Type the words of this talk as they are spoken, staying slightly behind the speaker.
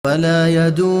ولا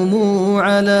يدوم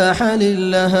على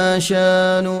حل لها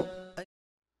شان.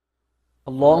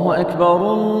 الله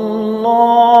أكبر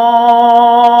الله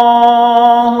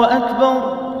أكبر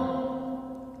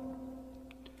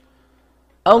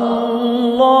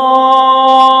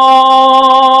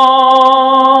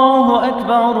الله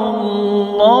أكبر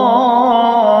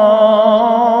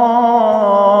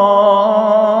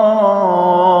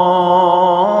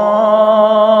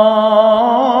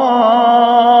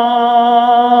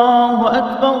الله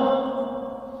أكبر.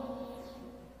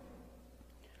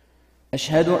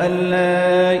 أشهد أن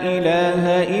لا إله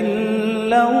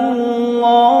إلا الله.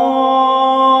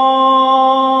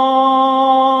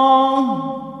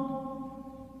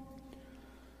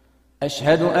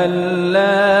 أشهد أن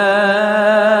لا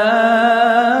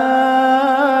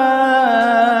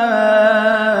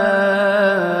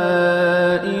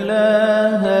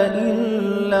إله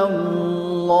إلا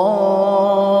الله.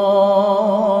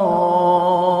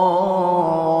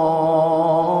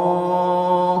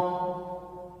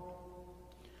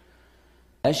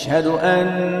 أشهد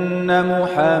أن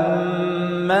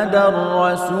محمدًا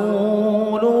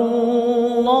رسول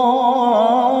الله.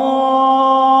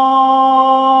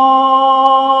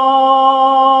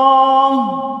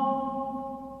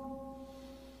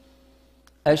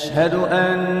 أشهد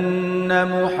أن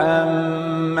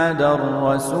محمدًا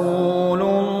رسول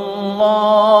الله.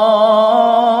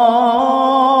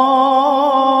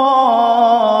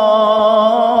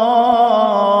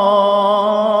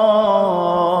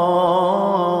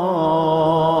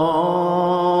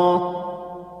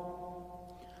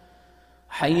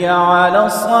 حي على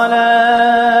الصلاة.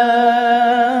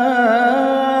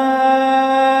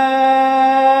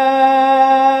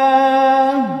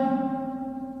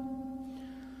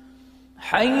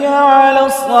 حي على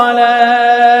الصلاة.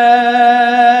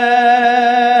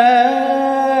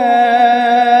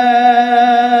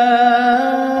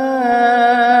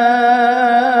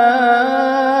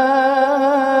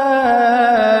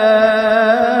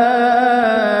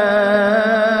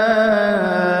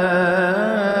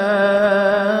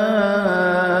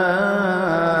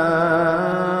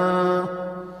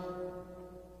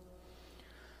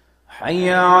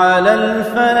 حي على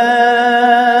الفلاح.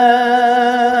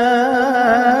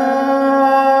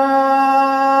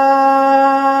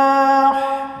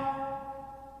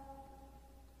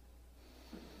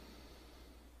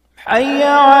 حي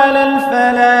على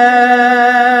الفلاح.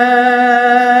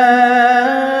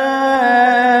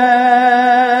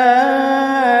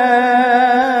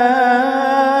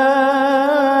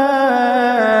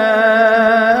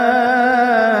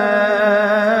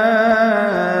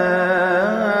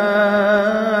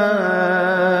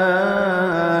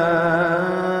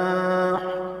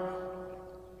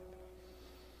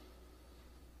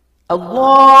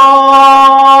 الله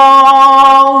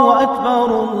أكبر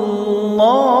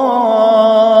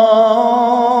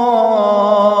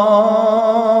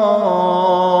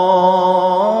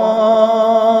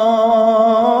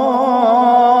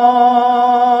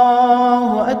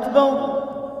الله أكبر.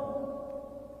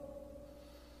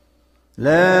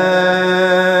 لا